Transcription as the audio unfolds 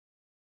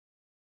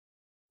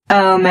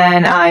Oh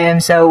man, I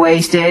am so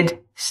wasted.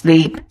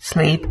 Sleep,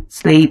 sleep,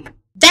 sleep.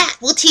 That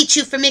will teach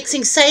you for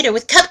mixing cider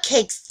with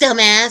cupcakes,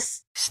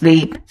 dumbass.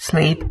 Sleep,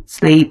 sleep,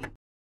 sleep.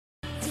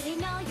 Did you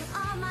know you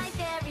are my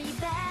very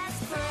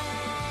best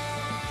friends?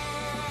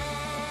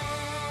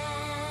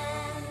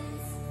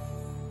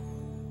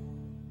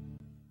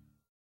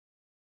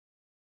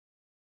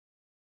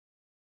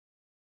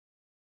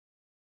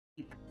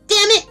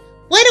 Damn it!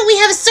 Why don't we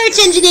have a search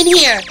engine in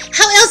here?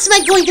 How else am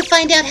I going to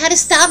find out how to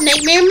stop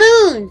Nightmare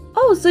Moon?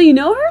 Oh, so you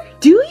know her?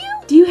 Do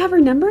you? Do you have her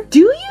number?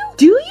 Do you?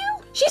 Do you?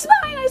 She's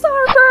mine! I saw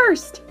her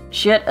first!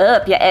 Shut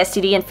up, you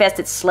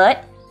STD-infested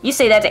slut. You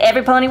say that to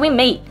every pony we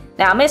meet.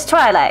 Now, Miss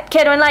Twilight,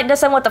 care to enlighten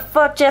us on what the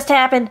fuck just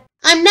happened?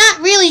 I'm not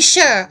really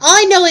sure. All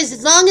I know is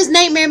as long as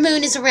Nightmare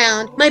Moon is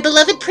around, my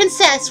beloved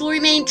princess will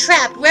remain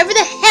trapped wherever the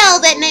hell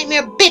that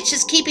nightmare bitch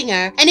is keeping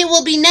her, and it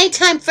will be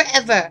nighttime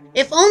forever.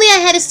 If only I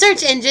had a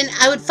search engine,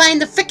 I would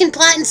find the frickin'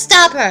 plot and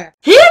stop her.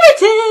 Here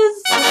it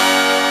is!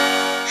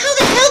 How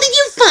the hell did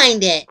you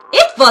find it?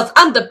 It was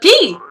under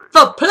P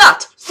for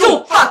plot,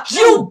 so fuck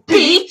you,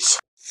 bitch!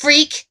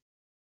 Freak.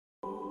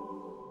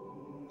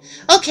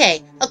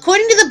 Okay,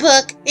 according to the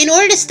book, in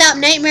order to stop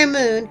Nightmare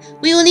Moon,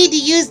 we will need to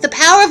use the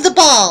power of the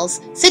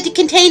balls, said to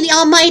contain the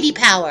almighty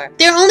power.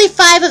 There are only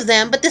 5 of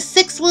them, but the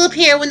 6th will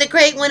appear when the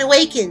Great One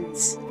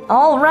awakens.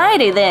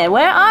 Alrighty then,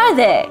 where are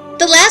they?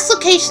 The last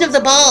location of the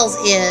balls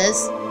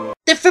is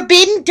the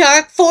Forbidden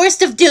Dark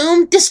Forest of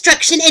Doom,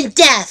 Destruction, and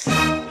Death.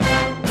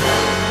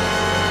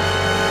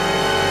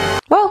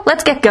 Well,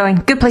 let's get going.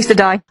 Good place to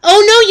die.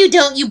 Oh no you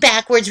don't, you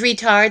backwards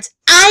retards.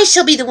 I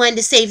shall be the one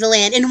to save the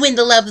land and win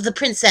the love of the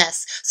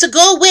princess. So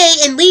go away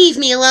and leave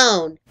me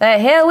alone. The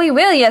hell we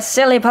will, you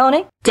silly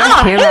pony.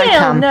 Death, here I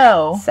come.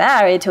 no!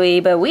 Sorry,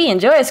 Twee, but we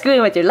enjoy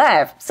screwing with your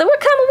life, so we're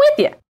coming with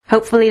you.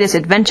 Hopefully this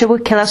adventure will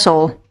kill us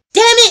all.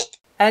 Damn it!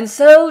 And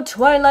so,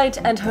 Twilight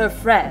and her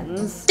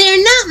friends,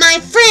 They're not my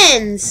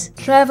friends!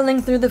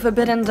 traveling through the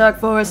forbidden dark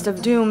forest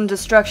of doom,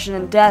 destruction,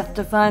 and death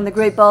to find the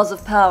great balls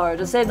of power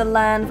to save the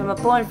land from a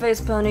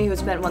porn-faced pony who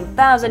spent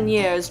 1,000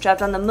 years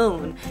trapped on the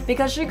moon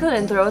because she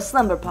couldn't throw a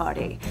slumber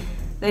party.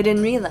 They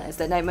didn't realize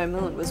that Nightmare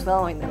Moon was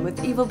following them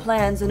with evil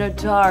plans in her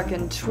dark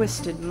and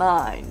twisted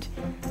mind.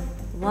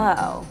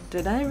 Wow,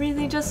 did I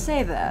really just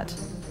say that?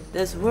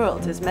 This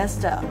world is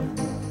messed up.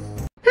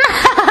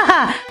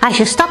 I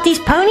shall stop these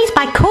ponies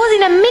by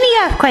causing a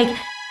mini-earthquake.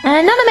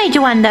 Not a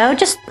major one though,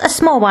 just a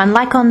small one,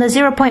 like on the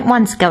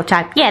 0.1 scale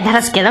type. Yeah,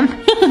 that'll skill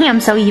them. I'm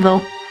so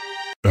evil.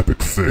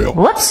 Epic fail.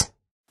 Whoops.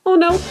 Oh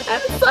no, I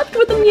haven't slept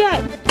with them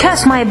yet!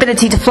 Curse my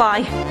ability to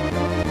fly.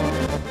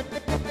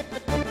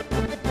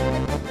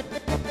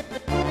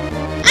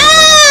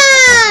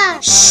 Ah!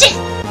 Shit!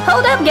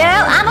 Hold up,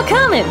 gal, I'm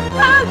a-coming.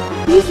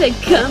 Ah! You said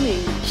coming.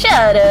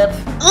 Shut up.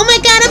 Oh my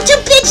god, I'm too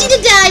bitchy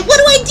to die! What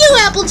do I do,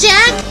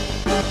 Applejack?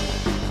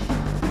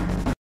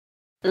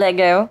 Let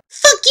go.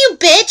 Fuck you,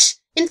 bitch!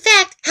 In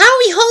fact, how are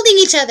we holding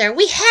each other?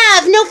 We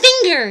have no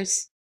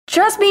fingers!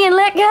 Trust me and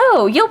let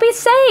go. You'll be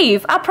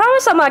safe. I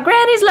promise on my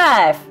granny's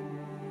life.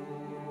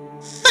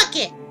 Fuck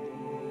it!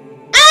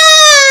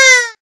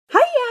 Ah!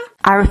 Hiya!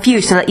 I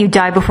refuse to let you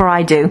die before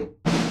I do.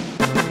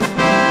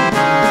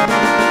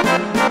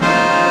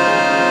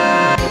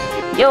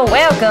 You're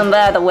welcome,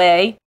 by the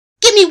way.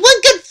 Give me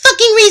one good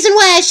fucking reason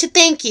why I should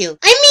thank you.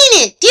 I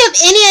mean it! Do you have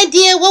any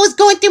idea what was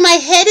going through my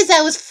head as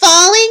I was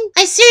falling?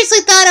 I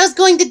seriously thought I was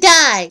going to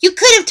die. You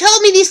could have told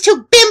me these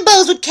 2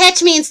 bimbos would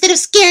catch me instead of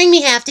scaring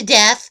me half to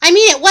death. I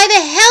mean it, why the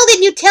hell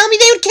didn't you tell me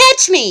they would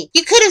catch me?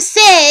 You could have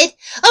said,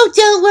 oh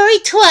don't worry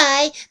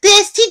Twi, the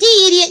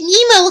STD idiot and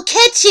emo will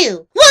catch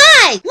you.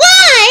 Why?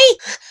 Why?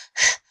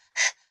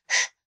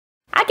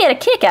 I get a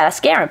kick out of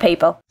scaring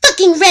people.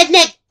 Fucking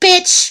redneck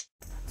bitch!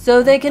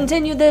 So they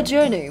continued their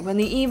journey when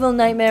the evil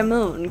Nightmare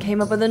Moon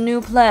came up with a new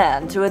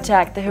plan to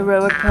attack the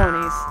heroic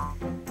ponies.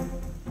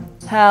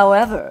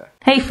 However...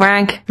 Hey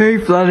Frank. Hey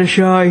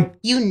Fluttershy.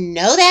 You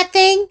know that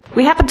thing?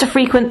 We happen to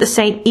frequent the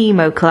same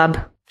emo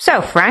club.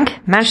 So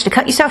Frank, managed to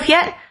cut yourself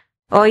yet?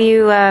 Or are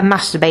you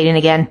masturbating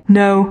again?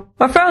 No,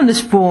 I found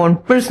this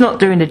fawn, but it's not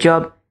doing the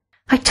job.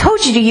 I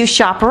told you to use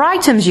sharper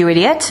items, you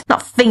idiot,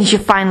 not things you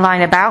find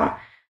lying about.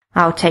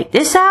 I'll take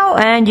this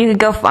out, and you can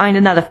go find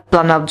another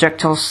blunt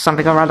object or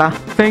something or other.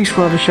 Thanks,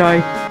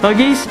 Fluttershy.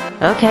 Huggies?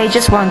 Okay,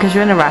 just one, because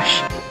you're in a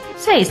rush.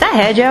 Say, is that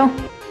hair, Joe?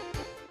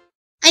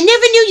 I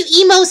never knew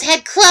you emos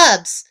had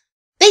clubs.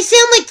 They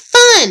sound like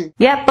fun.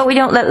 Yep, but we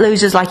don't let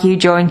losers like you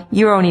join.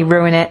 You only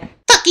ruin it.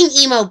 Fucking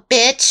emo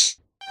bitch.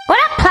 Well,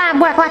 that plan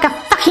worked like a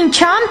fucking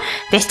charm.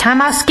 This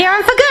time I'll scare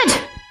him for good.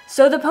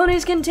 So the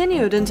ponies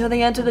continued until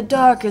they entered the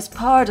darkest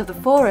part of the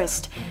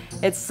forest.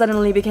 It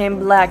suddenly became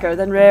blacker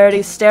than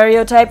Rarity's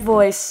stereotype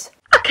voice.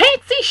 I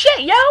can't see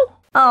shit, yo!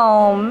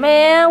 Oh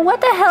man, what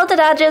the hell did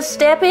I just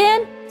step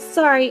in?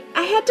 Sorry,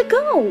 I had to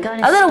go.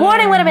 A little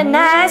warning would have been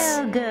nice.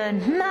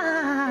 Good.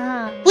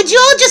 Nah. Would you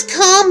all just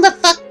calm the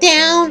fuck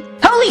down?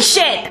 Holy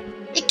shit!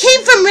 It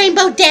came from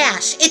Rainbow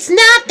Dash. It's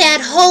not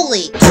that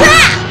holy.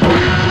 Trap!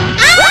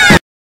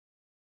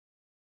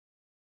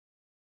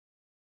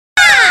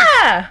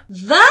 Ah!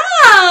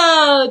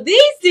 Wow,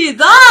 this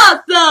is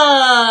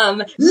awesome!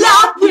 some.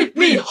 Laugh with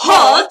me,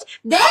 heart.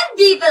 Then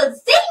we will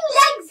sing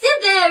like the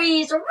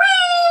berries.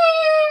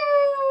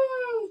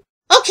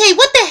 Okay,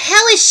 what the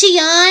hell is she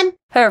on?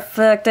 Her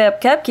fucked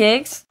up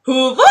cupcakes.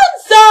 Who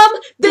wants some?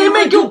 They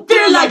make you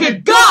feel like a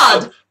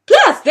god.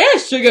 Plus, they're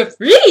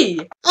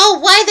sugar-free. Oh,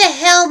 why the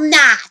hell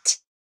not?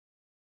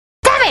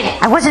 Damn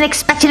it! I wasn't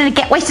expecting to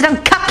get wasted on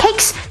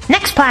cupcakes.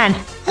 Next plan.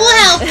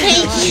 Wow,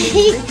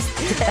 Pinky.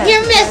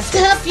 You're messed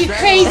up, you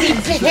crazy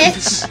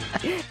bitch.